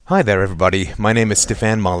Hi there, everybody. My name is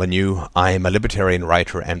Stefan Molyneux. I'm a libertarian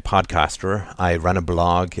writer and podcaster. I run a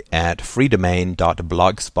blog at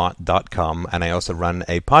freedomain.blogspot.com, and I also run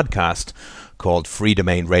a podcast called Free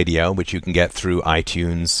Domain Radio, which you can get through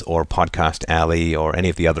iTunes or Podcast Alley or any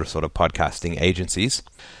of the other sort of podcasting agencies.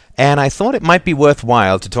 And I thought it might be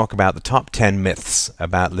worthwhile to talk about the top 10 myths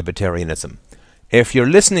about libertarianism. If you're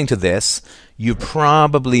listening to this, you're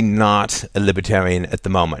probably not a libertarian at the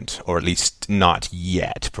moment, or at least not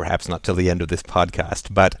yet, perhaps not till the end of this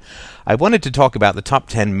podcast. But I wanted to talk about the top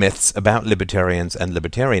 10 myths about libertarians and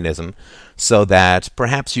libertarianism so that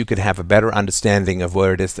perhaps you could have a better understanding of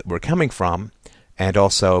where it is that we're coming from, and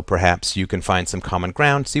also perhaps you can find some common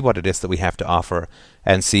ground, see what it is that we have to offer,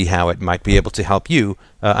 and see how it might be able to help you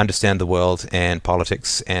understand the world and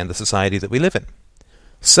politics and the society that we live in.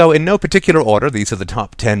 So in no particular order, these are the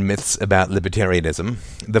top 10 myths about libertarianism.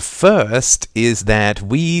 The first is that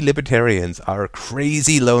we libertarians are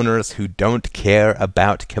crazy loners who don't care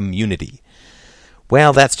about community.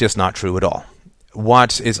 Well, that's just not true at all.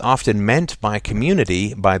 What is often meant by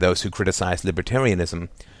community by those who criticize libertarianism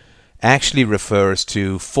actually refers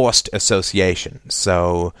to forced association.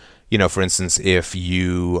 So, for instance, if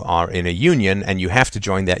you are in a union and you have to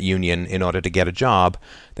join that union in order to get a job,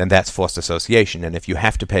 then that's forced association. And if you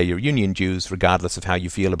have to pay your union dues, regardless of how you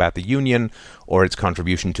feel about the union or its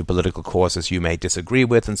contribution to political causes you may disagree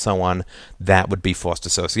with and so on, that would be forced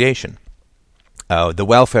association. The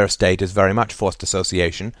welfare state is very much forced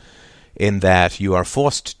association in that you are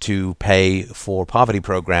forced to pay for poverty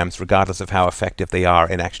programs regardless of how effective they are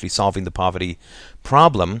in actually solving the poverty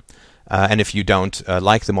problem. And if you don't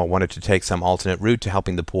like them or wanted to take some alternate route to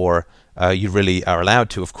helping the poor, you really are allowed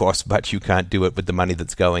to, of course, but you can't do it with the money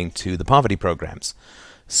that's going to the poverty programs.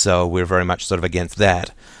 So we're very much sort of against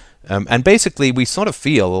that. And basically, we sort of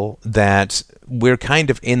feel that we're kind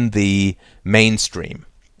of in the mainstream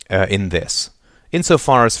in this.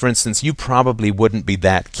 Insofar as, for instance, you probably wouldn't be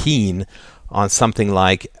that keen on something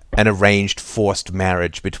like an arranged forced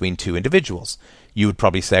marriage between two individuals. You would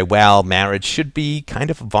probably say, well, marriage should be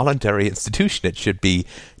kind of a voluntary institution. It should be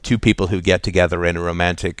two people who get together in a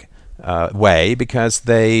romantic way because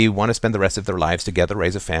they want to spend the rest of their lives together,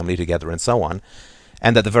 raise a family together, and so on,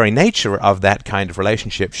 and that the very nature of that kind of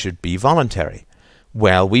relationship should be voluntary.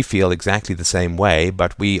 Well, we feel exactly the same way,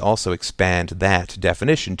 but we also expand that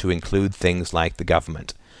definition to include things like the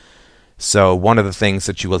government. So one of the things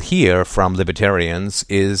that you will hear from libertarians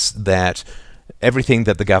is that everything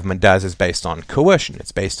that the government does is based on coercion,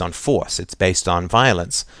 it's based on force, it's based on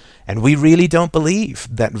violence. And we really don't believe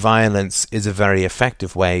that violence is a very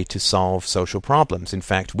effective way to solve social problems. In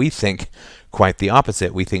fact, we think quite the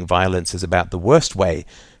opposite. We think violence is about the worst way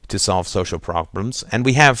to solve social problems. And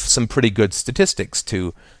we have some pretty good statistics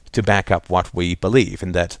to back up what we believe,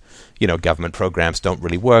 in that, government programs don't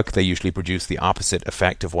really work. They usually produce the opposite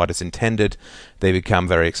effect of what is intended. They become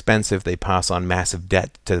very expensive. They pass on massive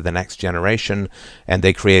debt to the next generation, and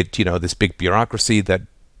they create, this big bureaucracy that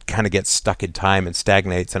kind of gets stuck in time and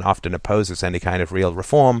stagnates and often opposes any kind of real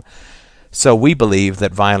reform. So we believe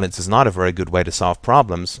that violence is not a very good way to solve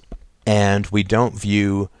problems, and we don't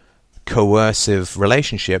view coercive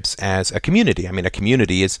relationships as a community. I mean, a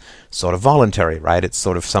community is sort of voluntary, right? It's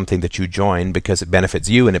sort of something that you join because it benefits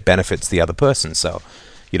you and it benefits the other person. So,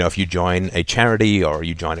 if you join a charity or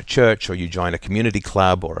you join a church or you join a community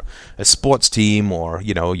club or a sports team or,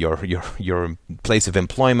 your place of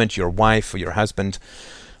employment, your wife or your husband,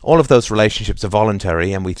 all of those relationships are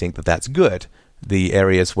voluntary, and we think that that's good. The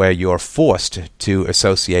areas where you're forced to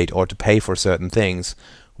associate or to pay for certain things,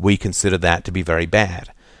 we consider that to be very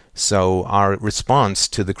bad. So our response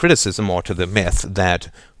to the criticism or to the myth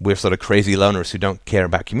that we're sort of crazy loners who don't care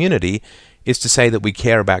about community is to say that we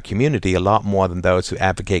care about community a lot more than those who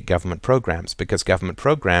advocate government programs, because government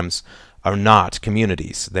programs are not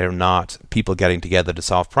communities. They're not people getting together to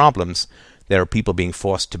solve problems. There are people being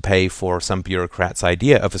forced to pay for some bureaucrat's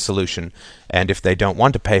idea of a solution, and if they don't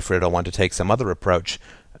want to pay for it or want to take some other approach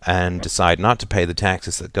and decide not to pay the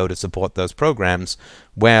taxes that go to support those programs,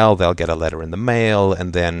 well, they'll get a letter in the mail,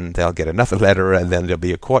 and then they'll get another letter, and then there'll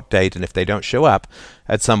be a court date, and if they don't show up,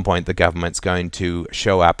 at some point the government's going to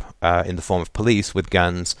show up in the form of police with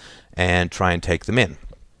guns and try and take them in.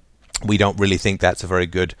 We don't really think that's a very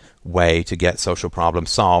good way to get social problems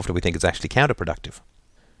solved. We think it's actually counterproductive.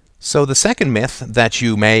 So the second myth that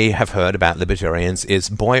you may have heard about libertarians is,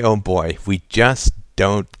 boy oh boy, we just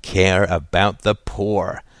don't care about the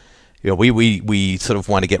poor. We sort of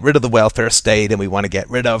want to get rid of the welfare state, and we want to get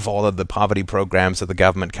rid of all of the poverty programs that the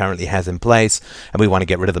government currently has in place, and we want to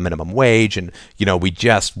get rid of the minimum wage, and we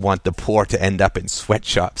just want the poor to end up in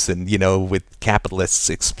sweatshops and with capitalists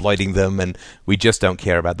exploiting them, and we just don't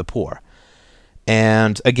care about the poor.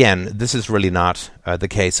 And again, this is really not the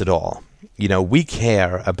case at all. We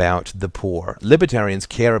care about the poor. Libertarians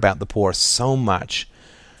care about the poor so much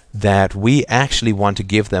that we actually want to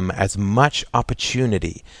give them as much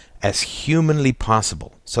opportunity as humanly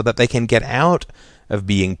possible so that they can get out of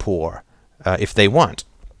being poor if they want.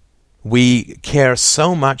 We care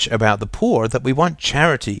so much about the poor that we want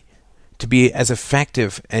charity to be as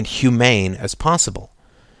effective and humane as possible.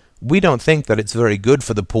 We don't think that it's very good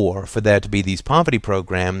for the poor for there to be these poverty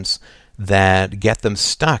programs that get them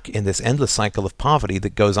stuck in this endless cycle of poverty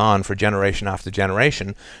that goes on for generation after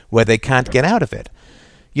generation where they can't get out of it.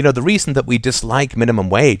 The reason that we dislike minimum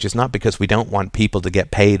wage is not because we don't want people to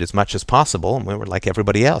get paid as much as possible. We're like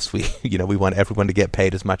everybody else. We want everyone to get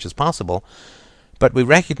paid as much as possible. But we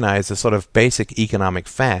recognize the sort of basic economic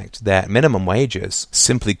fact that minimum wages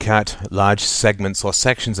simply cut large segments or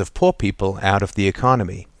sections of poor people out of the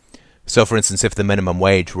economy. So, for instance, if the minimum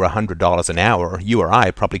wage were $100 an hour, you or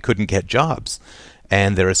I probably couldn't get jobs.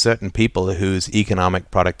 And there are certain people whose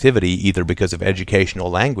economic productivity, either because of education or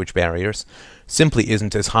language barriers, simply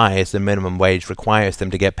isn't as high as the minimum wage requires them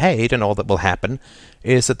to get paid, and all that will happen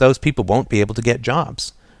is that those people won't be able to get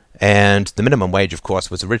jobs. And the minimum wage, of course,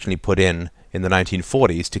 was originally put in the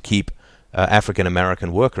 1940s to keep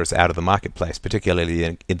African-American workers out of the marketplace,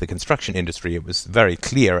 particularly in the construction industry. It was very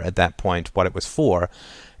clear at that point what it was for,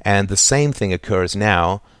 and the same thing occurs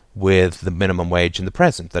now with the minimum wage in the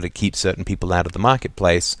present, that it keeps certain people out of the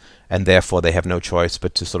marketplace, and therefore they have no choice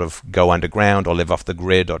but to sort of go underground or live off the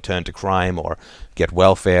grid or turn to crime or get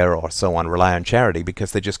welfare or so on, rely on charity,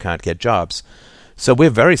 because they just can't get jobs. So we're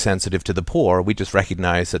very sensitive to the poor. We just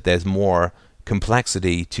recognize that there's more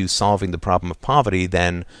complexity to solving the problem of poverty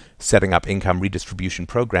than setting up income redistribution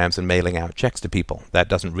programs and mailing out checks to people. That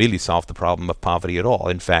doesn't really solve the problem of poverty at all.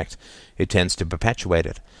 In fact, it tends to perpetuate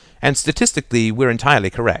it. And statistically, we're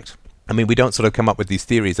entirely correct. I mean, we don't sort of come up with these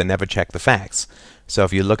theories and never check the facts. So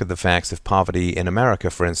if you look at the facts of poverty in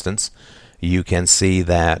America, for instance, you can see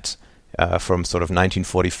that from sort of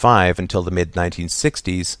 1945 until the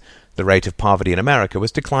mid-1960s, the rate of poverty in America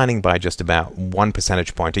was declining by just about 1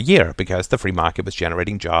 percentage point a year because the free market was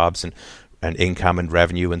generating jobs and income and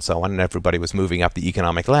revenue and so on, and everybody was moving up the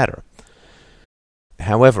economic ladder.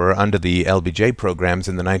 However, under the LBJ programs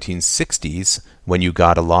in the 1960s, when you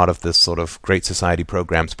got a lot of this sort of Great Society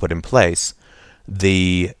programs put in place,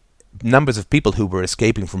 the numbers of people who were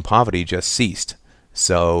escaping from poverty just ceased.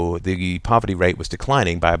 So the poverty rate was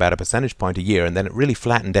declining by about a percentage point a year, and then it really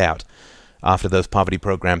flattened out after those poverty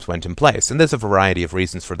programs went in place. And there's a variety of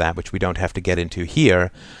reasons for that, which we don't have to get into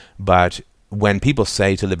here, but when people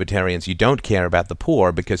say to libertarians, you don't care about the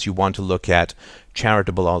poor because you want to look at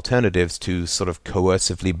charitable alternatives to sort of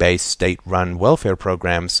coercively based state-run welfare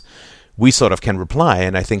programs, we sort of can reply,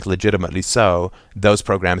 and I think legitimately so, those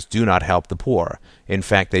programs do not help the poor. In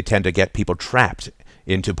fact, they tend to get people trapped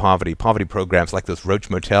into poverty. Poverty programs like those roach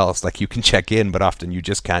motels, like you can check in, but often you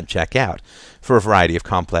just can't check out, for a variety of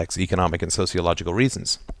complex economic and sociological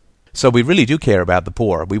reasons. So we really do care about the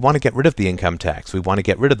poor. We want to get rid of the income tax. We want to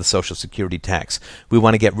get rid of the Social Security tax. We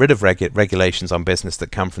want to get rid of regulations on business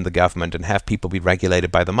that come from the government and have people be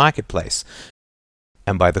regulated by the marketplace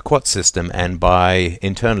and by the court system and by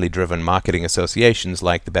internally driven marketing associations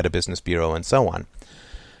like the Better Business Bureau and so on.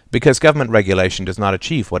 Because government regulation does not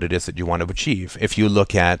achieve what it is that you want to achieve. If you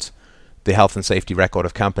look at the health and safety record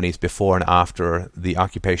of companies before and after the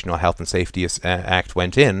Occupational Health and Safety Act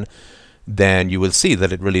went in, then you will see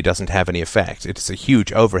that it really doesn't have any effect. It's a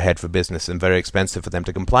huge overhead for business and very expensive for them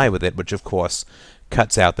to comply with it, which of course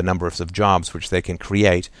cuts out the numbers of jobs which they can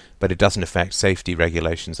create, but it doesn't affect safety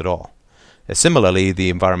regulations at all. Similarly, the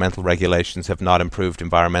environmental regulations have not improved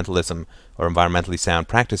environmentalism or environmentally sound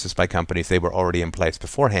practices by companies. They were already in place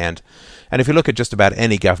beforehand. And if you look at just about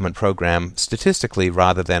any government program, statistically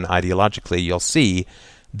rather than ideologically, you'll see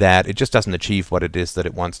that it just doesn't achieve what it is that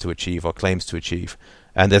it wants to achieve or claims to achieve.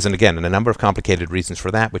 And there's, again, a number of complicated reasons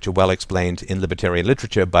for that, which are well explained in libertarian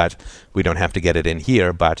literature, but we don't have to get it in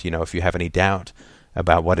here. But, if you have any doubt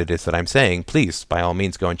about what it is that I'm saying, please, by all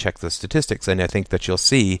means, go and check the statistics, and I think that you'll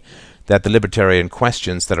see that the libertarian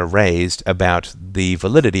questions that are raised about the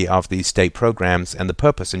validity of these state programs and the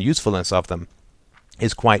purpose and usefulness of them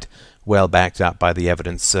is quite well backed up by the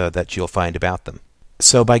evidence that you'll find about them.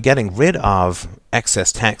 So by getting rid of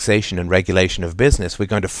excess taxation and regulation of business, we're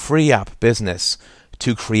going to free up business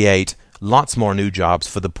to create lots more new jobs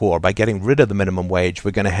for the poor. By getting rid of the minimum wage,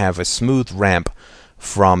 we're going to have a smooth ramp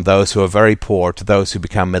from those who are very poor to those who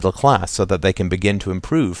become middle class, so that they can begin to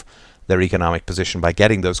improve their economic position by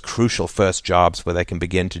getting those crucial first jobs where they can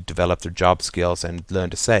begin to develop their job skills and learn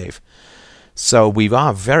to save. So we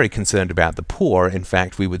are very concerned about the poor. In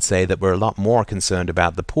fact, we would say that we're a lot more concerned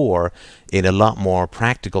about the poor in a lot more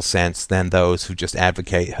practical sense than those who just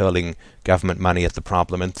advocate hurling government money at the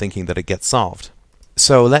problem and thinking that it gets solved.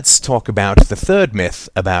 So let's talk about the third myth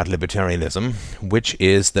about libertarianism, which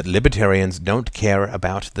is that libertarians don't care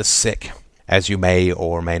about the sick. As you may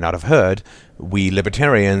or may not have heard, we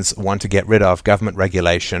libertarians want to get rid of government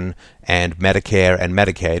regulation and Medicare and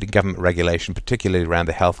Medicaid, government regulation particularly around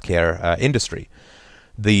the healthcare industry.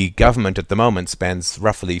 The government at the moment spends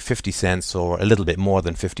roughly 50 cents or a little bit more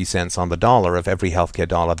than 50 cents on the dollar of every healthcare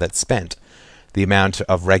dollar that's spent. The amount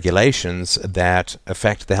of regulations that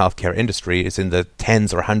affect the healthcare industry is in the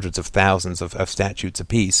tens or hundreds of thousands of statutes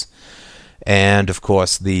apiece. And, of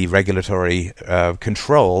course, the regulatory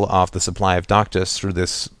control of the supply of doctors through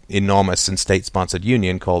this enormous and state-sponsored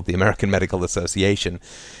union called the American Medical Association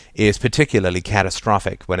is particularly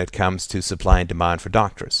catastrophic when it comes to supply and demand for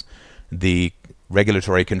doctors. The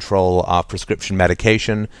regulatory control of prescription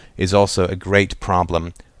medication is also a great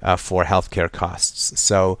problem for healthcare costs.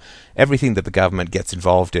 So everything that the government gets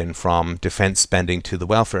involved in, from defense spending to the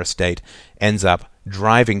welfare state, ends up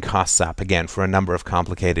driving costs up, again, for a number of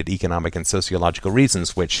complicated economic and sociological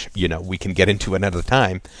reasons, which, we can get into another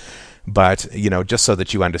time. But, just so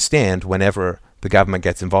that you understand, whenever the government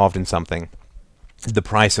gets involved in something, the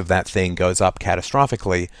price of that thing goes up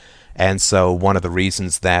catastrophically. And so one of the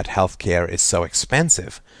reasons that healthcare is so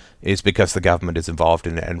expensive is because the government is involved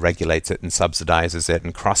in it and regulates it and subsidizes it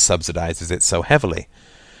and cross-subsidizes it so heavily.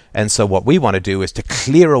 And so what we want to do is to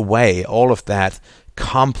clear away all of that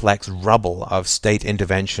complex rubble of state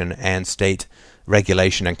intervention and state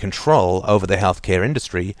regulation and control over the healthcare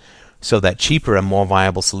industry so that cheaper and more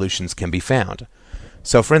viable solutions can be found.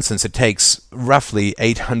 So, for instance, it takes roughly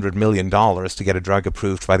 $800 million to get a drug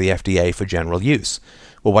approved by the FDA for general use.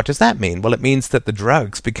 Well, what does that mean? Well, it means that the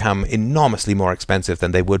drugs become enormously more expensive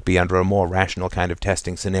than they would be under a more rational kind of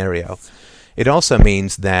testing scenario. It also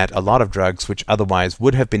means that a lot of drugs which otherwise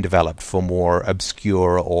would have been developed for more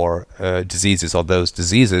obscure or diseases, or those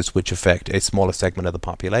diseases which affect a smaller segment of the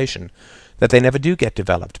population, that they never do get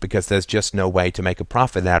developed because there's just no way to make a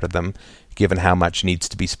profit out of them given how much needs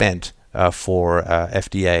to be spent for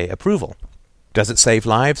FDA approval. Does it save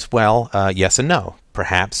lives? Well, yes and no.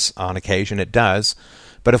 Perhaps on occasion it does,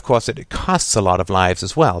 but of course it costs a lot of lives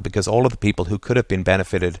as well, because all of the people who could have been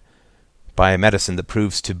benefited by a medicine that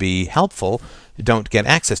proves to be helpful don't get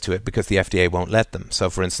access to it because the FDA won't let them. So,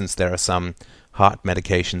 for instance, there are some heart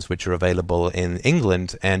medications which are available in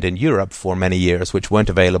England and in Europe for many years which weren't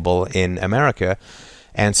available in America,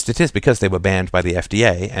 and because they were banned by the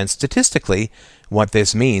FDA. And statistically, what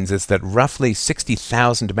this means is that roughly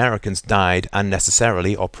 60,000 Americans died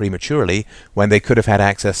unnecessarily or prematurely when they could have had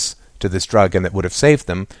access to this drug and that would have saved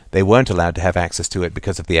them. They weren't allowed to have access to it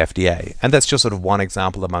because of the FDA. And that's just sort of one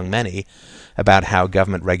example among many about how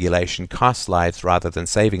government regulation costs lives rather than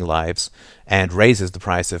saving lives and raises the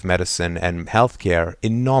price of medicine and healthcare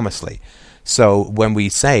enormously. So when we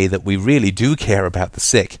say that we really do care about the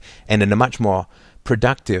sick, and in a much more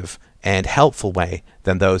productive and helpful way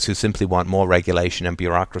than those who simply want more regulation and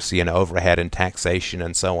bureaucracy and overhead and taxation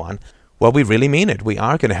and so on, well, we really mean it. We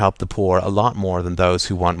are going to help the poor a lot more than those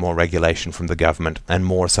who want more regulation from the government and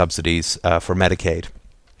more subsidies for Medicaid.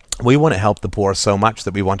 We want to help the poor so much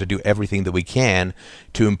that we want to do everything that we can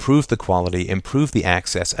to improve the quality, improve the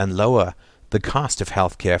access, and lower the cost of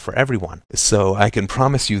health care for everyone. So I can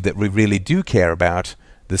promise you that we really do care about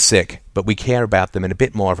the sick, but we care about them in a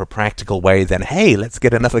bit more of a practical way than, hey, let's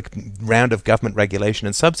get another round of government regulation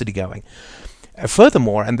and subsidy going.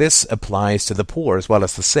 Furthermore, and this applies to the poor as well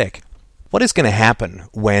as the sick, what is going to happen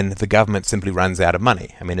when the government simply runs out of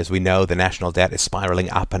money? I mean, as we know, the national debt is spiraling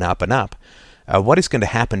up and up and up. What is going to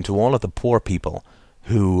happen to all of the poor people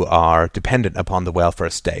who are dependent upon the welfare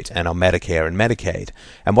state and on Medicare and Medicaid?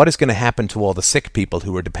 And what is going to happen to all the sick people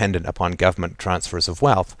who are dependent upon government transfers of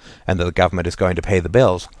wealth and that the government is going to pay the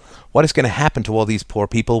bills? What is going to happen to all these poor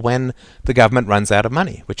people when the government runs out of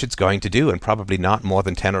money, which it's going to do, and probably not more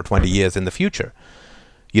than 10 or 20 years in the future?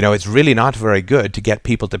 It's really not very good to get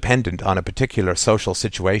people dependent on a particular social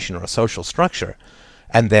situation or a social structure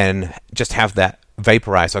and then just have that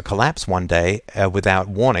vaporize or collapse one day without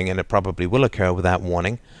warning, and it probably will occur without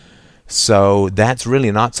warning. So that's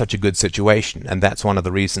really not such a good situation, and that's one of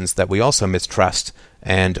the reasons that we also mistrust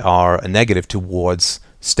and are negative towards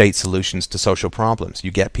state solutions to social problems.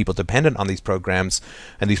 You get people dependent on these programs,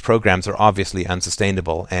 and these programs are obviously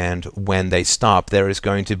unsustainable, and when they stop, there is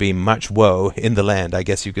going to be much woe in the land, I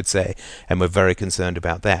guess you could say, and we're very concerned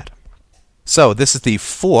about that. So this is the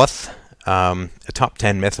fourth top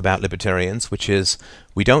 10 myth about libertarians, which is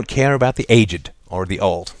we don't care about the aged or the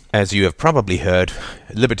old. As you have probably heard,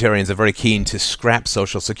 libertarians are very keen to scrap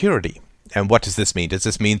Social Security. And what does this mean? Does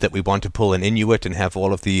this mean that we want to pull an Inuit and have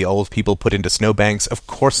all of the old people put into snowbanks? Of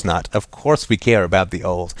course not. Of course we care about the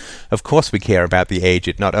old. Of course we care about the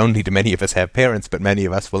aged. Not only do many of us have parents, but many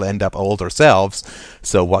of us will end up old ourselves.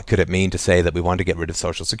 So what could it mean to say that we want to get rid of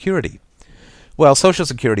Social Security? Well, Social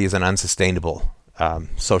Security is an unsustainable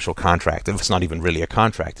social contract. It's not even really a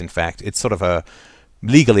contract. In fact, it's sort of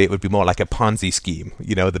legally it would be more like a Ponzi scheme.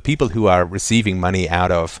 You know, the people who are receiving money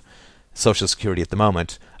out of Social Security at the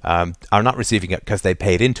moment are not receiving it because they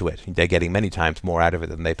paid into it. They're getting many times more out of it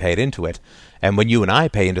than they paid into it. And when you and I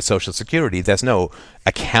pay into Social Security, there's no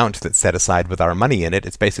account that's set aside with our money in it.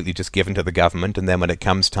 It's basically just given to the government, and then when it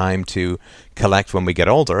comes time to collect when we get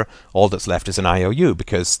older, all that's left is an IOU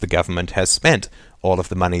because the government has spent all of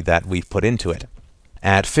the money that we've put into it.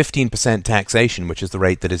 At 15% taxation, which is the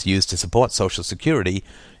rate that is used to support Social Security,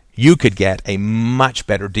 you could get a much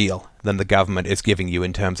better deal than the government is giving you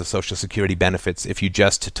in terms of Social Security benefits if you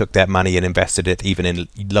just took that money and invested it even in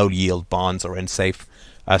low-yield bonds or in safe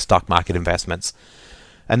stock market investments.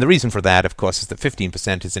 And the reason for that, of course, is that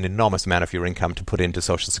 15% is an enormous amount of your income to put into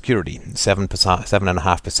Social Security.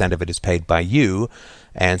 7.5% of it is paid by you,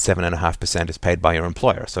 and 7.5% is paid by your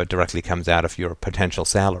employer, so it directly comes out of your potential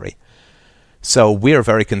salary. So we're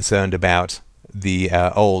very concerned about the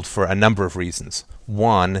old for a number of reasons.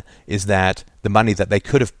 One is that the money that they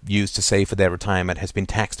could have used to save for their retirement has been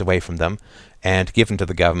taxed away from them and given to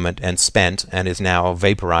the government and spent and is now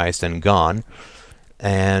vaporized and gone.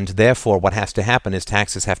 And therefore what has to happen is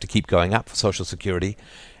taxes have to keep going up for Social Security.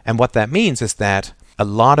 And what that means is that a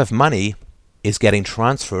lot of money is getting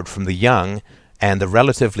transferred from the young and the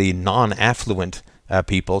relatively non-affluent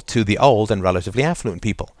people to the old and relatively affluent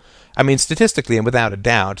people. I mean, statistically and without a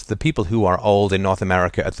doubt, the people who are old in North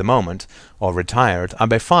America at the moment, or retired, are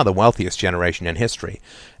by far the wealthiest generation in history,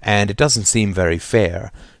 and it doesn't seem very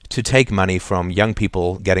fair to take money from young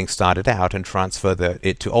people getting started out and transfer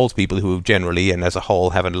it to old people who generally and as a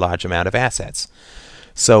whole have a large amount of assets.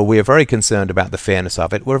 So we're very concerned about the fairness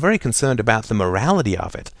of it. We're very concerned about the morality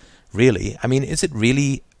of it, really. I mean, is it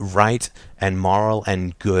really right and moral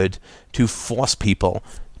and good to force people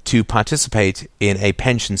to participate in a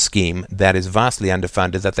pension scheme that is vastly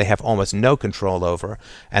underfunded, that they have almost no control over,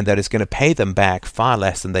 and that is going to pay them back far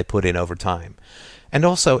less than they put in over time? And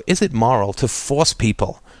also, is it moral to force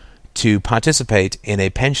people to participate in a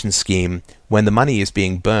pension scheme when the money is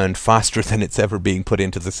being burned faster than it's ever being put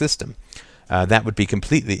into the system? That would be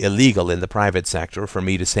completely illegal in the private sector for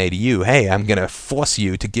me to say to you, hey, I'm going to force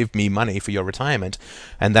you to give me money for your retirement,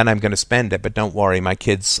 and then I'm going to spend it, but don't worry, my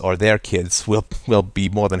kids or their kids will be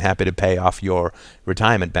more than happy to pay off your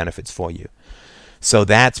retirement benefits for you. So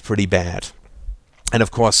that's pretty bad. And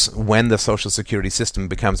of course, when the Social Security system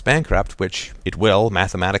becomes bankrupt, which it will,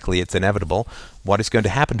 mathematically it's inevitable, what is going to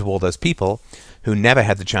happen to all those people who never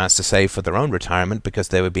had the chance to save for their own retirement because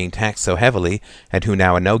they were being taxed so heavily, and who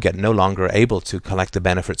now are no longer able to collect the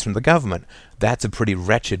benefits from the government? That's a pretty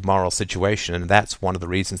wretched moral situation, and that's one of the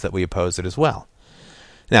reasons that we oppose it as well.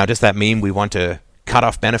 Now, does that mean we want to cut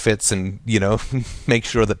off benefits and, make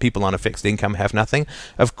sure that people on a fixed income have nothing?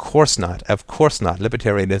 Of course not. Of course not.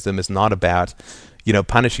 Libertarianism is not about,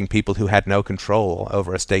 punishing people who had no control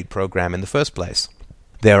over a state program in the first place.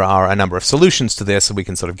 There are a number of solutions to this, and we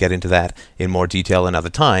can sort of get into that in more detail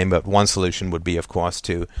another time, but one solution would be, of course,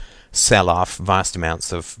 to sell off vast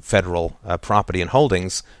amounts of federal property and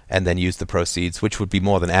holdings and then use the proceeds, which would be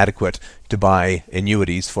more than adequate to buy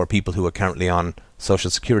annuities for people who are currently on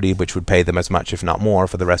Social Security, which would pay them as much, if not more,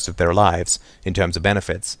 for the rest of their lives in terms of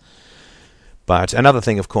benefits. But another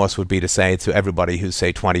thing, of course, would be to say to everybody who's,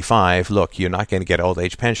 say, 25, look, you're not going to get old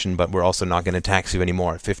age pension, but we're also not going to tax you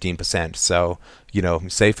anymore at 15%. So,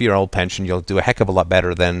 save for your old pension. You'll do a heck of a lot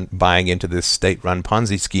better than buying into this state-run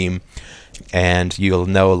Ponzi scheme, and you'll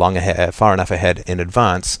know far enough ahead in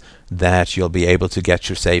advance that you'll be able to get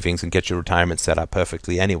your savings and get your retirement set up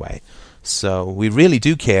perfectly anyway. So we really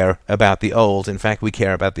do care about the old. In fact, we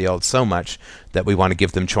care about the old so much that we want to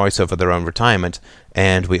give them choice over their own retirement,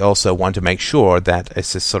 and we also want to make sure that a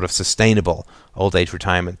sort of sustainable old age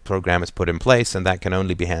retirement program is put in place, and that can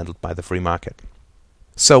only be handled by the free market.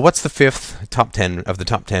 So what's the fifth of the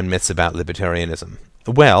top 10 myths about libertarianism?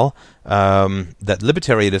 Well, that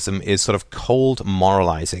libertarianism is sort of cold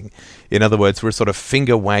moralizing. In other words, we're sort of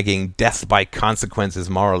finger-wagging, death-by-consequences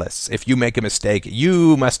moralists. If you make a mistake,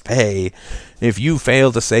 you must pay. If you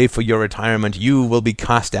fail to save for your retirement, you will be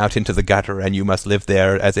cast out into the gutter, and you must live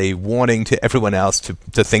there as a warning to everyone else to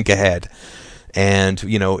think ahead. And,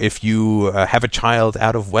 if you have a child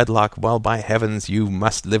out of wedlock, well, by heavens, you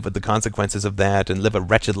must live with the consequences of that and live a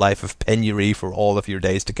wretched life of penury for all of your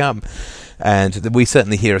days to come. And we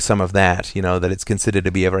certainly hear some of that, that it's considered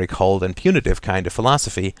to be a very cold and punitive kind of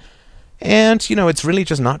philosophy. And, it's really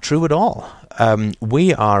just not true at all.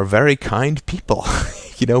 We are very kind people.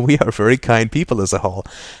 We are very kind people as a whole.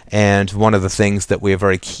 And one of the things that we are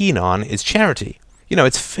very keen on is charity.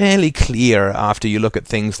 It's fairly clear after you look at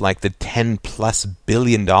things like the $10+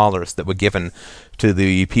 billion that were given to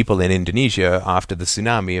the people in Indonesia after the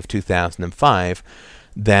tsunami of 2005,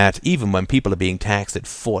 that even when people are being taxed at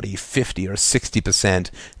 40, 50, or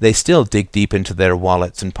 60%, they still dig deep into their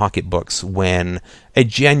wallets and pocketbooks when a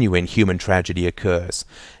genuine human tragedy occurs.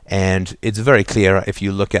 And it's very clear if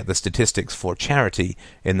you look at the statistics for charity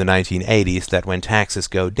in the 1980s that when taxes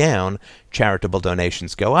go down, charitable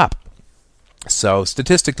donations go up. So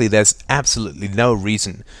statistically, there's absolutely no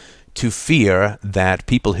reason to fear that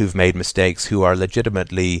people who've made mistakes, who are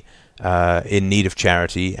legitimately in need of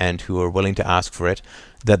charity and who are willing to ask for it,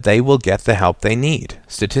 that they will get the help they need.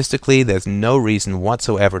 Statistically, there's no reason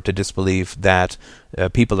whatsoever to disbelieve that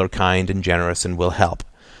people are kind and generous and will help.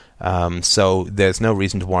 So there's no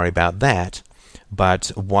reason to worry about that.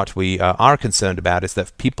 But what we are concerned about is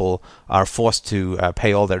that people are forced to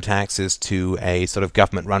pay all their taxes to a sort of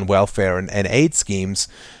government-run welfare and aid schemes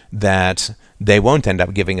that they won't end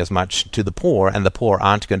up giving as much to the poor, and the poor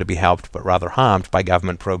aren't going to be helped but rather harmed by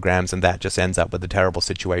government programs, and that just ends up with a terrible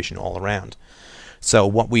situation all around. So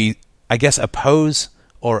what we, I guess, oppose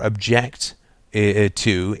or object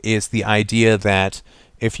to is the idea that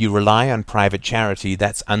if you rely on private charity,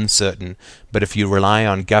 that's uncertain. But if you rely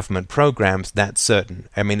on government programs, that's certain.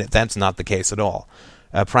 I mean, that's not the case at all.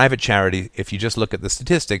 Private charity, if you just look at the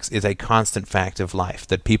statistics, is a constant fact of life,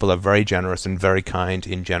 that people are very generous and very kind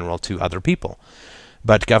in general to other people.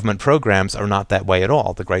 But government programs are not that way at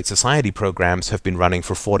all. The Great Society programs have been running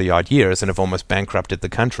for 40-odd years and have almost bankrupted the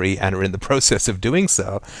country and are in the process of doing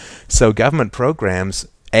so. So government programs,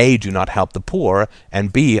 A, do not help the poor,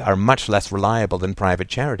 and B, are much less reliable than private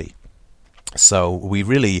charity. So we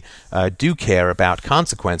really do care about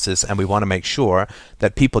consequences, and we want to make sure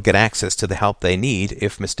that people get access to the help they need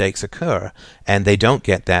if mistakes occur, and they don't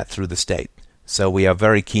get that through the state. So we are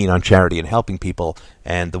very keen on charity and helping people,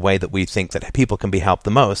 and the way that we think that people can be helped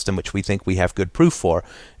the most, and which we think we have good proof for,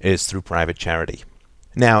 is through private charity.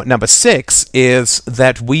 Now, number 6 is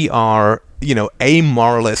that we are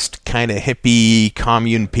amoralist kind of hippie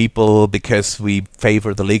commune people because we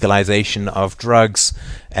favor the legalization of drugs,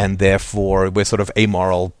 and therefore we're sort of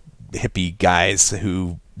amoral hippie guys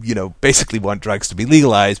who, basically want drugs to be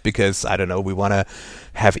legalized because, I don't know, we want to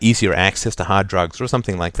have easier access to hard drugs or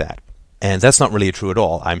something like that. And that's not really true at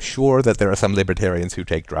all. I'm sure that there are some libertarians who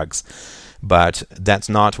take drugs, but that's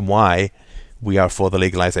not why we are for the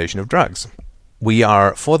legalization of drugs. We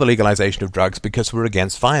are for the legalization of drugs because we're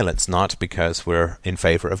against violence, not because we're in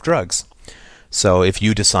favor of drugs. So if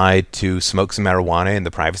you decide to smoke some marijuana in the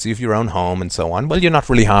privacy of your own home and so on, well, you're not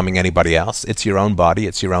really harming anybody else. It's your own body,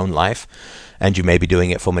 it's your own life, and you may be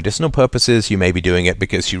doing it for medicinal purposes, you may be doing it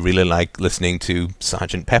because you really like listening to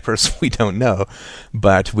Sgt. Pepper's, we don't know.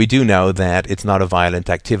 But we do know that it's not a violent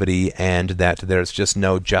activity and that there's just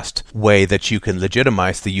no just way that you can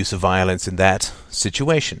legitimize the use of violence in that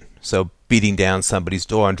situation. So beating down somebody's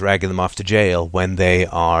door and dragging them off to jail when they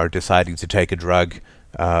are deciding to take a drug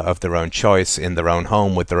of their own choice in their own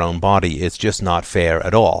home with their own body is just not fair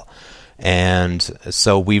at all. And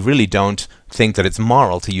so we really don't think that it's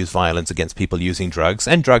moral to use violence against people using drugs,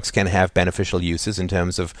 and drugs can have beneficial uses in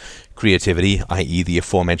terms of creativity, i.e. the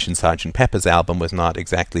aforementioned Sgt. Pepper's album was not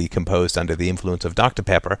exactly composed under the influence of Dr.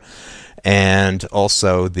 Pepper, and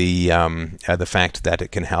also the fact that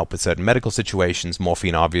it can help with certain medical situations,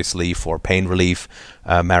 morphine obviously for pain relief,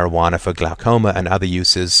 marijuana for glaucoma and other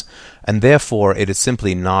uses, and therefore it is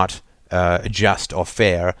simply not just or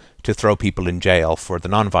fair to throw people in jail for the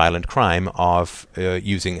nonviolent crime of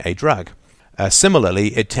using a drug. Similarly,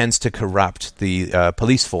 it tends to corrupt the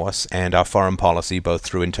police force and our foreign policy, both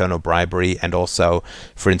through internal bribery and also,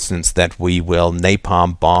 for instance, that we will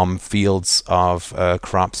napalm bomb fields of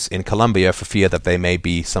crops in Colombia for fear that they may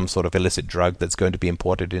be some sort of illicit drug that's going to be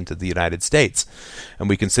imported into the United States. And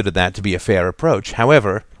we consider that to be a fair approach.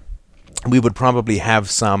 However, we would probably have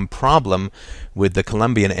some problem with the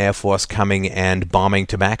Colombian Air Force coming and bombing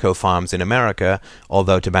tobacco farms in America,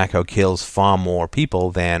 although tobacco kills far more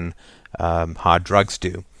people than hard drugs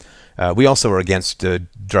do. We also are against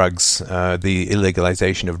drugs, the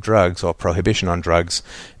illegalization of drugs or prohibition on drugs,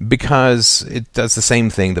 because it does the same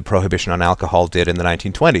thing that prohibition on alcohol did in the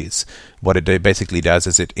 1920s. What it basically does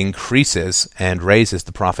is it increases and raises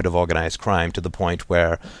the profit of organized crime to the point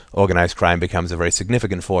where organized crime becomes a very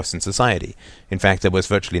significant force in society. In fact, there was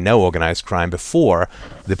virtually no organized crime before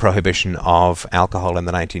the prohibition of alcohol in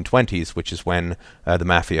the 1920s, which is when the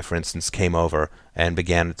mafia, for instance, came over and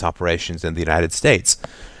began its operations in the United States.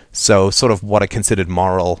 So sort of what are considered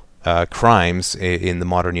moral crimes in the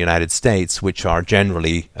modern United States, which are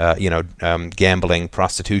generally, gambling,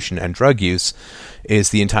 prostitution, and drug use, is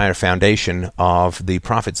the entire foundation of the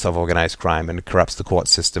profits of organized crime, and it corrupts the court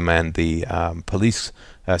system and the police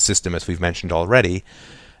system, as we've mentioned already,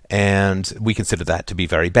 and we consider that to be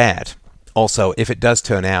very bad. Also, if it does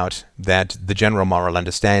turn out that the general moral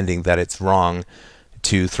understanding that it's wrong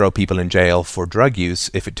to throw people in jail for drug use,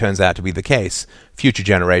 if it turns out to be the case, future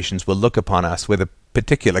generations will look upon us with a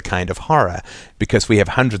particular kind of horror, because we have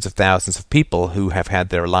hundreds of thousands of people who have had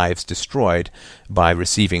their lives destroyed by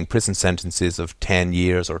receiving prison sentences of 10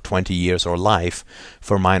 years or 20 years or life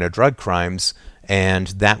for minor drug crimes, and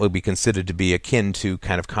that would be considered to be akin to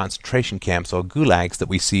kind of concentration camps or gulags that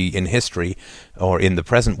we see in history or in the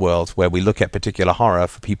present world, where we look at particular horror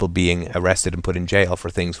for people being arrested and put in jail for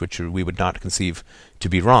things which we would not conceive to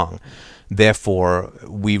be wrong. Therefore,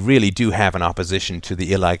 we really do have an opposition to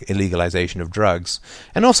the illegalization of drugs,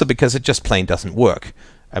 and also because it just plain doesn't work.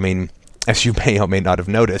 I mean, as you may or may not have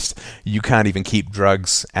noticed, you can't even keep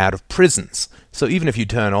drugs out of prisons. So even if you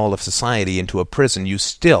turn all of society into a prison, you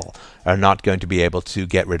still are not going to be able to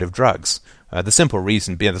get rid of drugs. The simple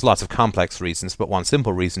reason being, there's lots of complex reasons, but one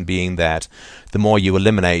simple reason being that the more you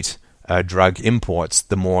eliminate drug imports,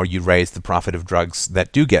 the more you raise the profit of drugs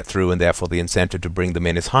that do get through, and therefore the incentive to bring them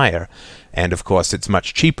in is higher. And of course, it's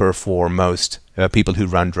much cheaper for most people who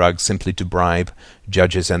run drugs simply to bribe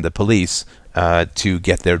judges and the police to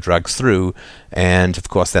get their drugs through, and of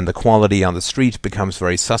course then the quality on the street becomes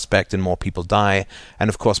very suspect and more people die, and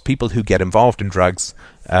of course people who get involved in drugs,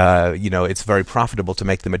 it's very profitable to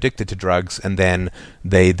make them addicted to drugs, and then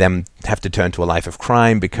they have to turn to a life of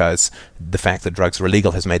crime because the fact that drugs are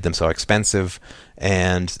illegal has made them so expensive,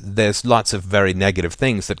 and there's lots of very negative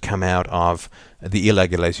things that come out of the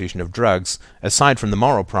illegalization of drugs, aside from the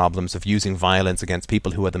moral problems of using violence against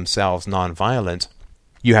people who are themselves non-violent.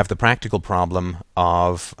 You have the practical problem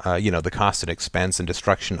of, the cost and expense and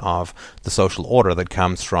destruction of the social order that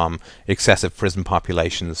comes from excessive prison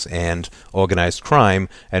populations and organized crime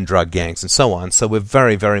and drug gangs and so on. So we're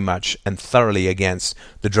very, very much and thoroughly against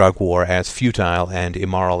the drug war as futile and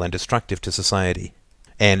immoral and destructive to society.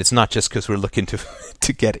 And it's not just because we're looking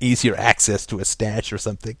to get easier access to a stash or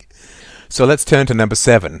something. So let's turn to number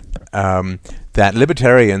 7, that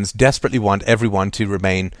libertarians desperately want everyone to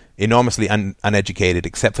remain enormously uneducated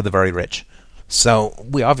except for the very rich. So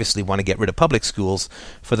we obviously want to get rid of public schools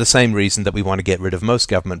for the same reason that we want to get rid of most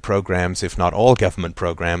government programs, if not all government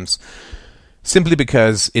programs, simply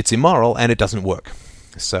because it's immoral and it doesn't work.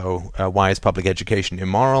 So why is public education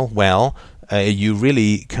immoral? Well, you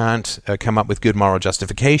really can't come up with good moral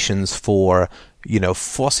justifications for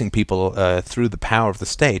forcing people through the power of the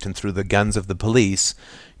state and through the guns of the police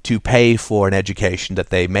to pay for an education that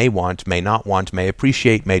they may want, may not want, may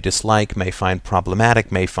appreciate, may dislike, may find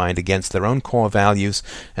problematic, may find against their own core values,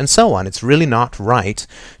 and so on. It's really not right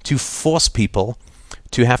to force people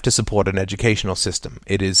to have to support an educational system.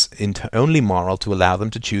 It is only moral to allow them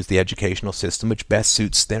to choose the educational system which best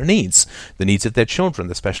suits their needs, the needs of their children,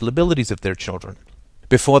 the special abilities of their children.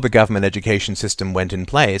 Before the government education system went in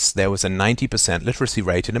place, there was a 90% literacy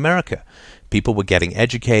rate in America. People were getting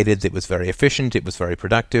educated, it was very efficient, it was very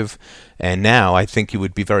productive, and now I think you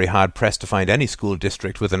would be very hard-pressed to find any school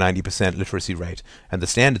district with a 90% literacy rate, and the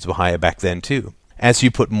standards were higher back then too. As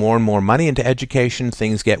you put more and more money into education,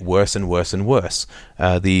 things get worse and worse and worse.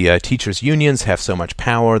 The teachers' unions have so much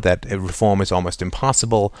power that reform is almost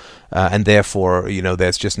impossible, and therefore,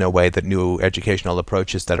 there's just no way that new educational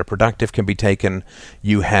approaches that are productive can be taken.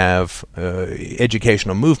 You have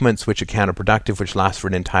educational movements which are counterproductive, which last for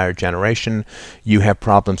an entire generation. You have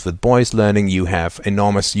problems with boys learning. You have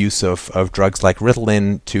enormous use of drugs like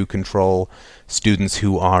Ritalin to control students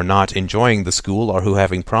who are not enjoying the school or who are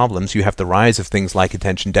having problems. You have the rise of things things like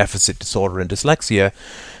attention deficit disorder and dyslexia,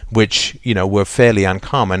 which, were fairly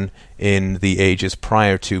uncommon in the ages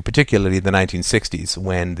prior to particularly the 1960s,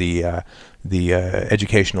 when the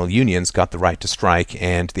educational unions got the right to strike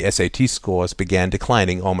and the SAT scores began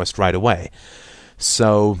declining almost right away.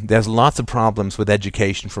 So there's lots of problems with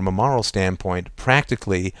education from a moral standpoint.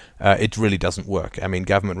 Practically, it really doesn't work. I mean,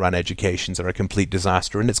 government-run educations are a complete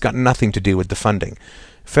disaster, and it's got nothing to do with the funding.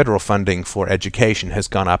 Federal funding for education has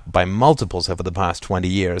gone up by multiples over the past 20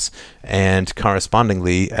 years, and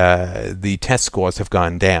correspondingly, the test scores have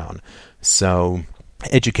gone down. So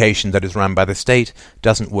education that is run by the state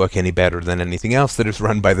doesn't work any better than anything else that is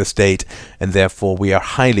run by the state, and therefore we are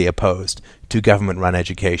highly opposed to government-run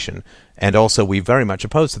education. And also we very much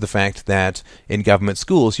opposed to the fact that in government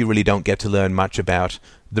schools you really don't get to learn much about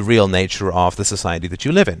the real nature of the society that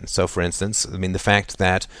you live in. So, for instance, the fact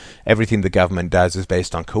that everything the government does is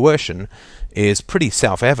based on coercion is pretty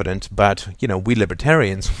self-evident, but, we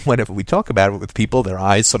libertarians, whenever we talk about it with people, their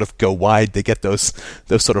eyes sort of go wide. They get those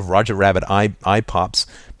sort of Roger Rabbit eye pops,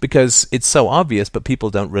 because it's so obvious, but people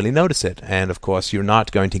don't really notice it. And, of course, you're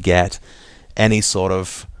not going to get any sort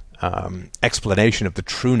of explanation of the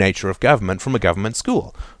true nature of government from a government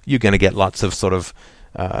school. You're going to get lots of sort of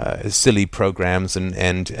silly programs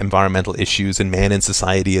and environmental issues and man in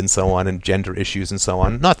society and so on, and gender issues and so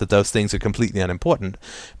on. Not that those things are completely unimportant,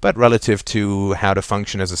 but relative to how to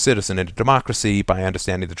function as a citizen in a democracy by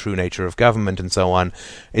understanding the true nature of government and so on,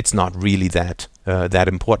 it's not really that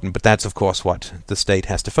important. But that's, of course, what the state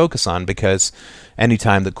has to focus on, because any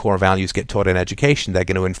time that core values get taught in education, they're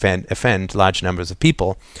going to offend large numbers of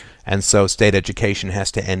people. And so state education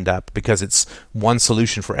has to end up, because it's one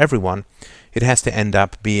solution for everyone, it has to end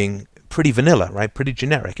up being pretty vanilla, right? Pretty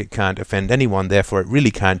generic. It can't offend anyone, therefore it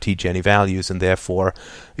really can't teach any values, and therefore,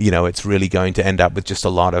 it's really going to end up with just a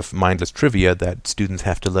lot of mindless trivia that students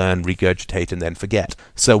have to learn, regurgitate, and then forget.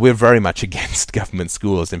 So we're very much against government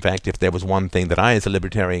schools. In fact, if there was one thing that I as a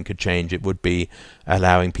libertarian could change, it would be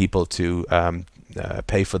allowing people to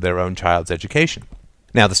pay for their own child's education.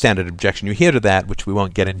 Now, the standard objection you hear to that, which we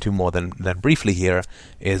won't get into more than briefly here,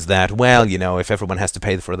 is that, well, if everyone has to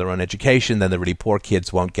pay for their own education, then the really poor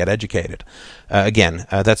kids won't get educated. Again,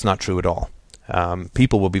 that's not true at all.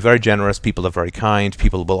 People will be very generous, people are very kind,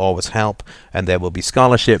 people will always help, and there will be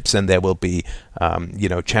scholarships, and there will be,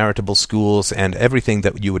 charitable schools, and everything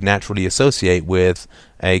that you would naturally associate with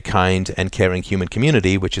a kind and caring human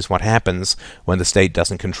community, which is what happens when the state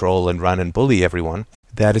doesn't control and run and bully everyone.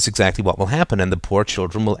 That is exactly what will happen, and the poor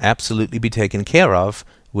children will absolutely be taken care of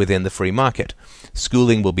within the free market.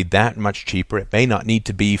 Schooling will be that much cheaper. It may not need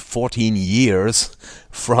to be 14 years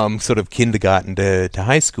from sort of kindergarten to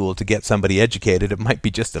high school to get somebody educated. It might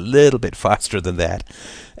be just a little bit faster than that.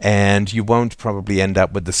 And you won't probably end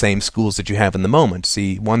up with the same schools that you have in the moment.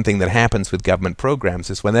 See, one thing that happens with government programs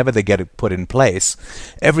is whenever they get it put in place,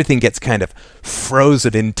 everything gets kind of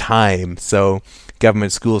frozen in time. So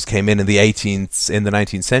government schools came in the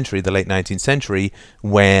 19th century, the late 19th century,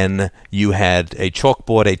 when you had a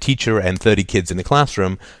chalkboard, a teacher, and 30 kids in a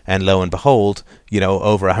classroom, and lo and behold,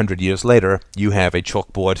 over 100 years later, you have a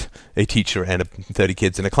chalkboard, a teacher, and 30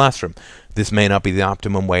 kids in a classroom. This may not be the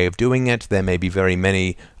optimum way of doing it. There may be very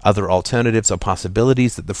many other alternatives or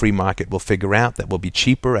possibilities that the free market will figure out that will be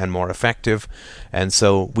cheaper and more effective. And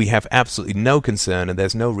so we have absolutely no concern, and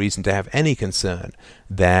there's no reason to have any concern,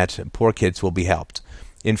 that poor kids will be helped.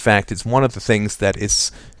 In fact, it's one of the things that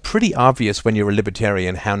is pretty obvious when you're a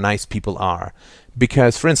libertarian how nice people are.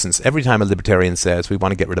 Because, for instance, every time a libertarian says we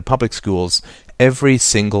want to get rid of public schools, every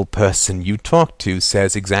single person you talk to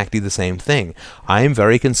says exactly the same thing. I am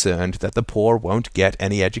very concerned that the poor won't get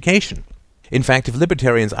any education. In fact, if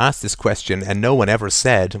libertarians asked this question and no one ever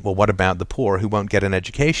said, well, what about the poor who won't get an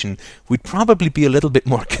education, we'd probably be a little bit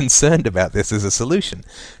more concerned about this as a solution.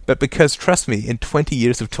 But because, trust me, in 20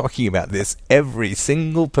 years of talking about this, every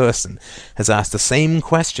single person has asked the same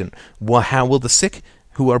question. Well, how will the sick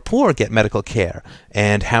who are poor get medical care?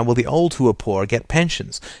 And how will the old who are poor get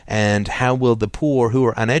pensions? And how will the poor who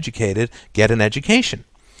are uneducated get an education?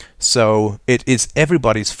 So it is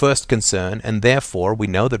everybody's first concern, and therefore we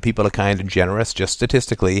know that people are kind and generous. Just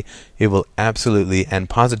statistically, it will absolutely and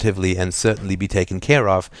positively and certainly be taken care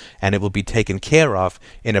of, and it will be taken care of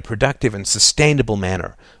in a productive and sustainable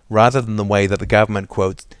manner, rather than the way that the government,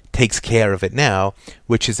 quote, takes care of it now,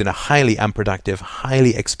 which is in a highly unproductive,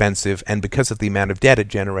 highly expensive, and because of the amount of debt it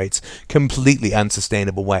generates, completely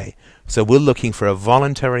unsustainable way. So we're looking for a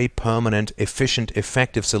voluntary, permanent, efficient,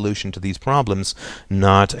 effective solution to these problems,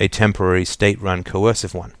 not a temporary state-run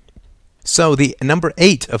coercive one. So the number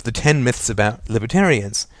 8 of the 10 myths about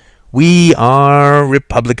libertarians. We are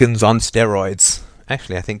Republicans on steroids.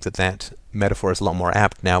 Actually, I think that metaphor is a lot more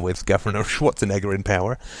apt now with Governor Schwarzenegger in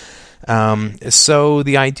power. So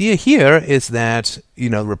the idea here is that,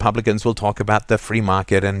 Republicans will talk about the free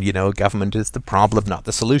market and, government is the problem, not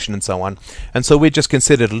the solution, and so on. And so we're just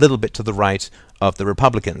considered a little bit to the right of the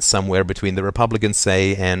Republicans, somewhere between the Republicans,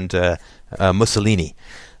 say, and Mussolini.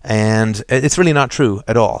 And it's really not true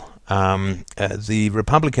at all. The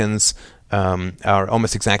Republicans are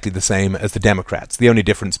almost exactly the same as the Democrats. The only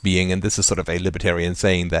difference being, and this is sort of a libertarian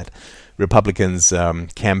saying, that Republicans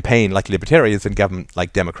campaign like libertarians and govern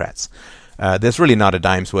like Democrats. There's really not a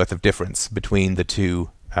dime's worth of difference between the two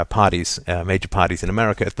parties, major parties in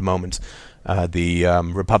America at the moment. The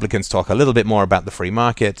Republicans talk a little bit more about the free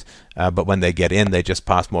market, but when they get in, they just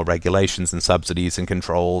pass more regulations and subsidies and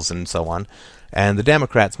controls and so on. And the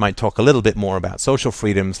Democrats might talk a little bit more about social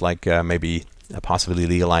freedoms, like maybe possibly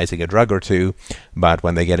legalizing a drug or two, but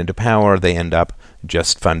when they get into power, they end up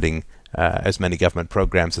just funding as many government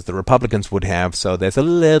programs as the Republicans would have. So there's a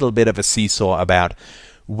little bit of a seesaw about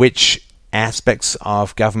which aspects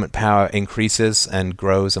of government power increases and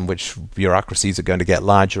grows and which bureaucracies are going to get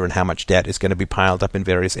larger and how much debt is going to be piled up in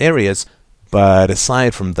various areas. But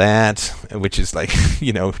aside from that, which is like,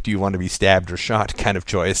 do you want to be stabbed or shot kind of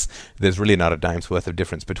choice, there's really not a dime's worth of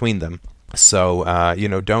difference between them. So,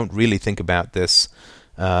 don't really think about this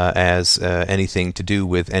as anything to do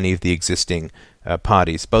with any of the existing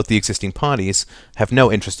parties. Both the existing parties have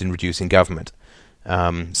no interest in reducing government.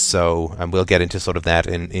 And we'll get into sort of that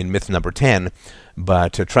in myth number 10.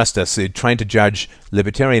 But trust us, trying to judge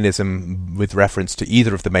libertarianism with reference to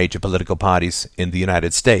either of the major political parties in the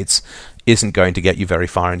United States isn't going to get you very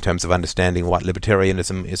far in terms of understanding what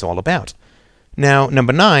libertarianism is all about. Now,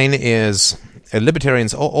 number 9 is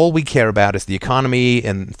libertarians, all we care about is the economy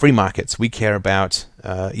and free markets. We care about,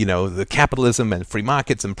 the capitalism and free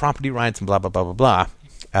markets and property rights and blah, blah, blah, blah,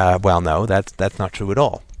 blah. Well, no, that's not true at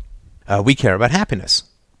all. We care about happiness.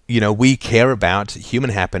 We care about human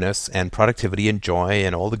happiness and productivity and joy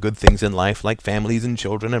and all the good things in life, like families and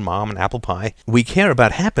children and mom and apple pie. We care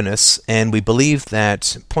about happiness, and we believe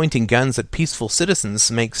that pointing guns at peaceful citizens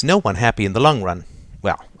makes no one happy in the long run.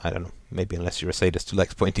 Well, I don't know. Maybe unless you're a sadist who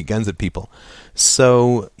likes pointing guns at people.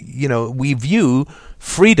 So, we view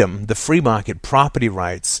freedom, the free market, property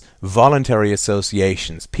rights, voluntary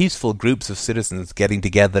associations, peaceful groups of citizens getting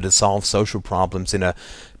together to solve social problems in a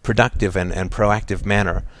productive and proactive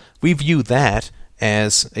manner. We view that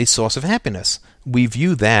as a source of happiness. We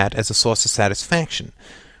view that as a source of satisfaction.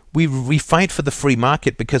 We fight for the free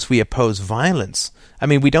market because we oppose violence. I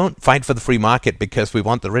mean, we don't fight for the free market because we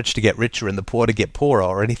want the rich to get richer and the poor to get poorer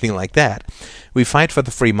or anything like that. We fight for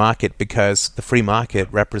the free market because the free market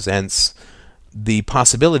represents the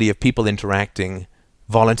possibility of people interacting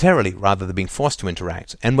voluntarily rather than being forced to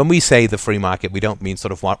interact. And when we say the free market, we don't mean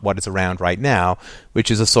sort of what is around right now,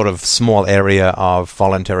 which is a sort of small area of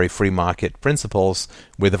voluntary free market principles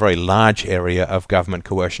with a very large area of government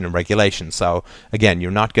coercion and regulation. So again,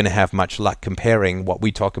 you're not going to have much luck comparing what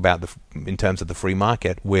we talk about in terms of the free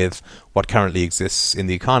market with what currently exists in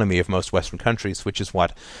the economy of most Western countries, which is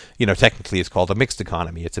what, technically is called a mixed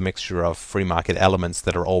economy. It's a mixture of free market elements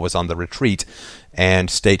that are always on the retreat and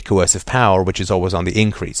state coercive power, which is always on the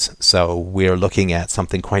increase. So we're looking at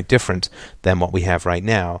something quite different than what we have right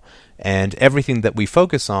now. And everything that we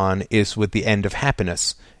focus on is with the end of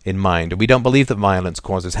happiness in mind. And we don't believe that violence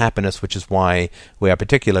causes happiness, which is why we are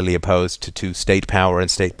particularly opposed to state power and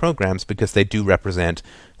state programs, because they do represent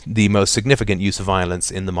the most significant use of violence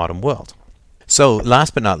in the modern world. So,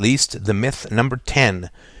 last but not least, the myth number 10.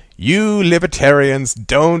 You libertarians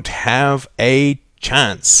don't have a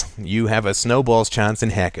chance. You have a snowball's chance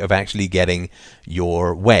in heck of actually getting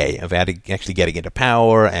your way, of actually getting into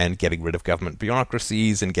power and getting rid of government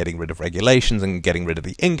bureaucracies and getting rid of regulations and getting rid of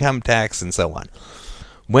the income tax and so on.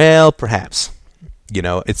 Well, perhaps.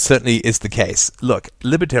 It certainly is the case. Look,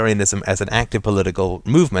 libertarianism as an active political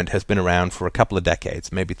movement has been around for a couple of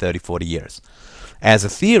decades, maybe 30, 40 years. As a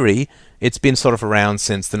theory, it's been sort of around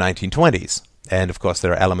since the 1920s. And of course,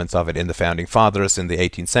 there are elements of it in the Founding Fathers in the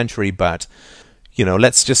 18th century, but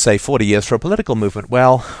let's just say 40 years for a political movement.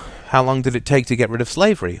 Well, how long did it take to get rid of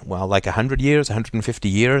slavery? Well, like 100 years, 150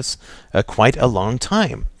 years, quite a long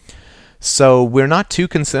time. So we're not too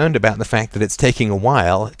concerned about the fact that it's taking a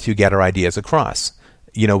while to get our ideas across.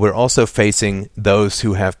 We're also facing those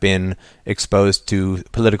who have been exposed to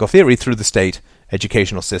political theory through the state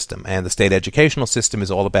educational system. And the state educational system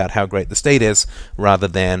is all about how great the state is, rather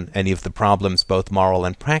than any of the problems, both moral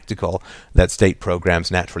and practical, that state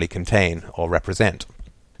programs naturally contain or represent.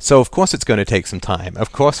 So of course it's going to take some time.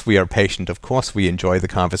 Of course we are patient. Of course we enjoy the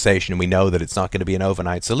conversation and we know that it's not going to be an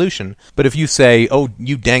overnight solution. But if you say, oh,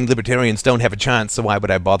 you dang libertarians don't have a chance, so why would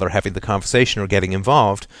I bother having the conversation or getting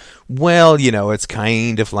involved? Well, it's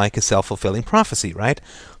kind of like a self-fulfilling prophecy, right?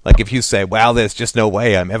 Like if you say, well, there's just no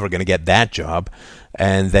way I'm ever going to get that job,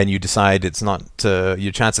 and then you decide it's not,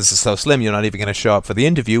 your chances are so slim you're not even going to show up for the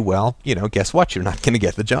interview, well, guess what? You're not going to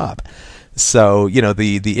get the job. So,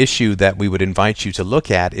 the issue that we would invite you to look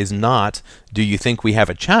at is not, do you think we have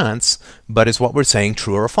a chance, but is what we're saying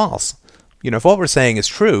true or false? If what we're saying is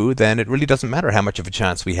true, then it really doesn't matter how much of a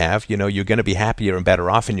chance we have. You're going to be happier and better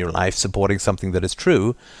off in your life supporting something that is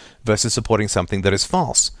true versus supporting something that is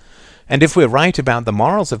false. And if we're right about the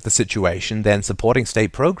morals of the situation, then supporting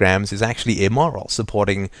state programs is actually immoral.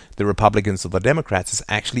 Supporting the Republicans or the Democrats is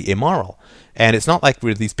actually immoral. And it's not like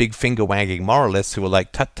we're these big finger-wagging moralists who are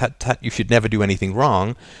like, tut, tut, tut, you should never do anything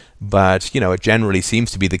wrong. But, it generally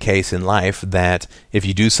seems to be the case in life that if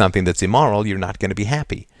you do something that's immoral, you're not going to be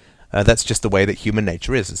happy. That's just the way that human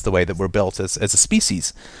nature is. It's the way that we're built as a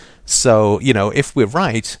species. So, if we're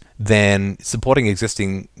right, then supporting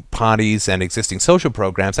existing parties and existing social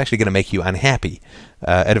programs is actually going to make you unhappy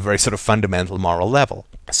at a very sort of fundamental moral level.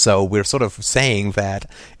 So we're sort of saying that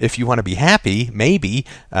if you want to be happy, maybe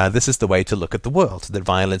this is the way to look at the world, that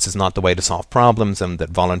violence is not the way to solve problems, and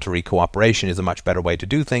that voluntary cooperation is a much better way to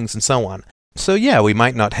do things, and so on. So yeah, we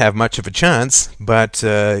might not have much of a chance, but,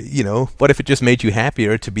 what if it just made you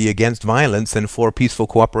happier to be against violence and for peaceful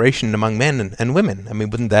cooperation among men and women? I mean,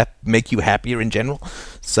 wouldn't that make you happier in general?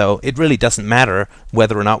 So it really doesn't matter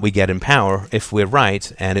whether or not we get in power if we're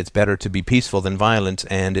right, and it's better to be peaceful than violent,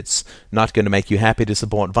 and it's not going to make you happy to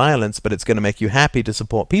support violence, but it's going to make you happy to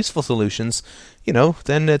support peaceful solutions,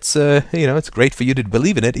 then it's, it's great for you to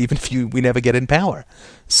believe in it, even if we never get in power.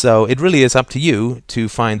 So it really is up to you to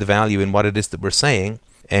find the value in what it is that we're saying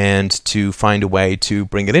and to find a way to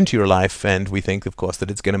bring it into your life, and we think, of course, that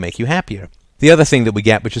it's going to make you happier. The other thing that we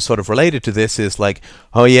get, which is sort of related to this, is like,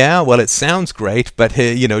 oh yeah, well, it sounds great, but,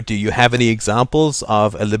 do you have any examples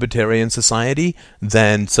of a libertarian society?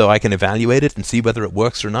 Then so I can evaluate it and see whether it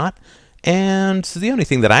works or not. And the only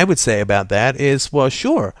thing that I would say about that is, well,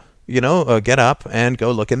 sure, get up and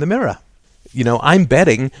go look in the mirror. I'm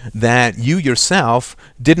betting that you yourself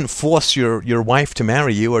didn't force your wife to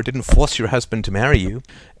marry you, or didn't force your husband to marry you,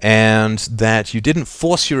 and that you didn't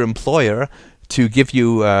force your employer to give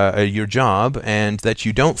you your job, and that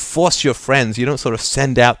you don't force your friends. You don't sort of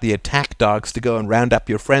send out the attack dogs to go and round up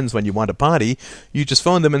your friends when you want a party. You just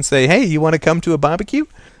phone them and say, hey, you want to come to a barbecue?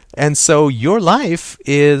 And so your life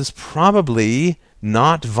is probably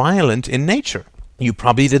not violent in nature. You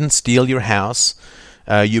probably didn't steal your house.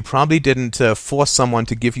 You probably didn't force someone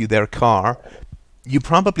to give you their car. You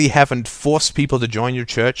probably haven't forced people to join your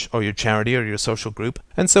church or your charity or your social group.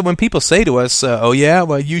 And so when people say to us, oh yeah,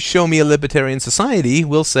 well, you show me a libertarian society,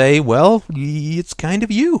 we'll say, well, it's kind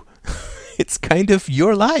of you. It's kind of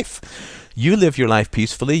your life. You live your life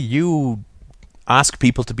peacefully. You ask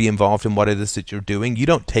people to be involved in what it is that you're doing. You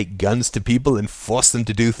don't take guns to people and force them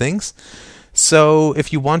to do things. So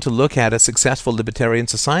if you want to look at a successful libertarian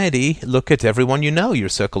society, look at everyone you know, your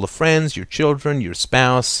circle of friends, your children, your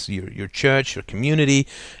spouse, your church, your community.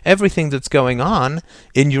 Everything that's going on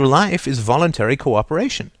in your life is voluntary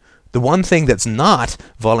cooperation. The one thing that's not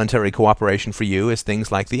voluntary cooperation for you is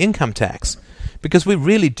things like the income tax, because we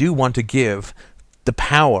really do want to give the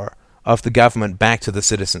power of the government back to the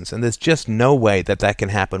citizens, and there's just no way that can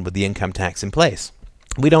happen with the income tax in place.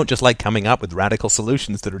 We don't just like coming up with radical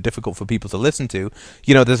solutions that are difficult for people to listen to.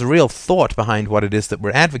 There's a real thought behind what it is that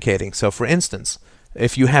we're advocating. So, for instance,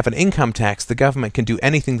 if you have an income tax, the government can do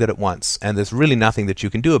anything that it wants, and there's really nothing that you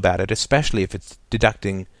can do about it, especially if it's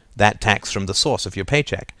deducting that tax from the source of your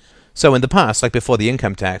paycheck. So in the past, like before the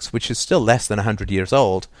income tax, which is still less than 100 years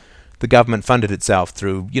old, the government funded itself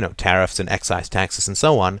through, tariffs and excise taxes and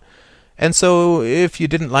so on. And so if you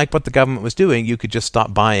didn't like what the government was doing, you could just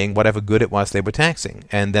stop buying whatever good it was they were taxing,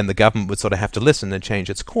 and then the government would sort of have to listen and change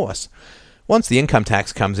its course. Once the income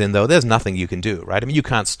tax comes in, though, there's nothing you can do, right? I mean, you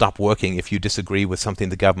can't stop working if you disagree with something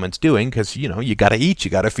the government's doing, because, you got to eat,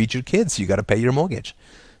 you got to feed your kids, you got to pay your mortgage.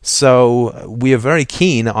 So we are very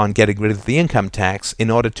keen on getting rid of the income tax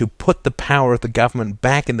in order to put the power of the government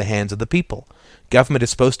back in the hands of the people. Government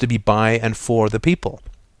is supposed to be by and for the people.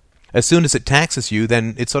 as soon as it taxes you,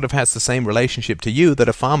 then it sort of has the same relationship to you that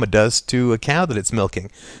a farmer does to a cow that it's milking.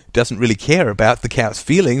 It doesn't really care about the cow's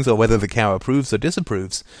feelings or whether the cow approves or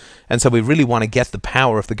disapproves. And so we really want to get the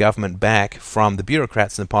power of the government back from the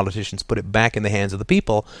bureaucrats and the politicians, put it back in the hands of the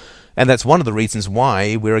people. And that's one of the reasons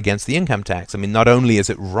why we're against the income tax. I mean, not only is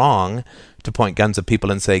it wrong to point guns at people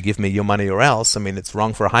and say, give me your money or else. I mean, it's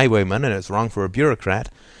wrong for a highwayman and it's wrong for a bureaucrat.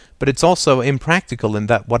 But it's also impractical in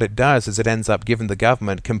that what it does is it ends up giving the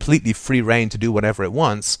government completely free rein to do whatever it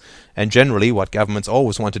wants. And generally, what governments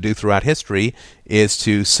always want to do throughout history is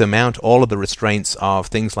to surmount all of the restraints of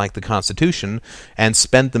things like the Constitution and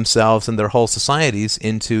spend themselves and their whole societies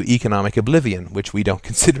into economic oblivion, which we don't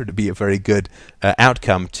consider to be a very good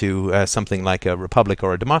outcome to something like a republic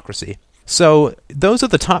or a democracy. So those are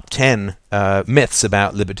the top 10 myths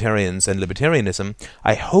about libertarians and libertarianism.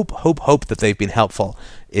 I hope that they've been helpful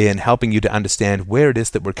in helping you to understand where it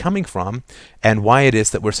is that we're coming from and why it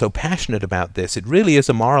is that we're so passionate about this. It really is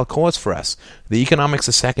a moral cause for us. The economics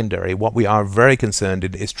is secondary. What we are very concerned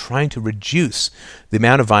in is trying to reduce the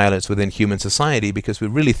amount of violence within human society, because we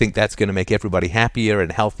really think that's going to make everybody happier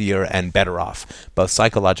and healthier and better off, both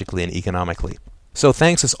psychologically and economically. So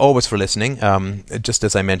thanks as always for listening. Just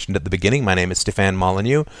as I mentioned at the beginning, my name is Stefan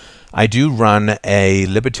Molyneux. I do run a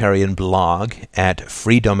libertarian blog at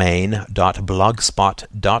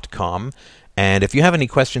freedomain.blogspot.com. And if you have any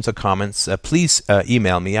questions or comments, please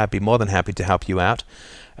email me. I'd be more than happy to help you out.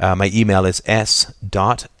 My email is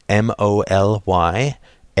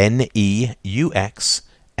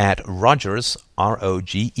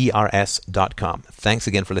s.molyneux@rogers.com. Thanks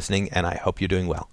again for listening, and I hope you're doing well.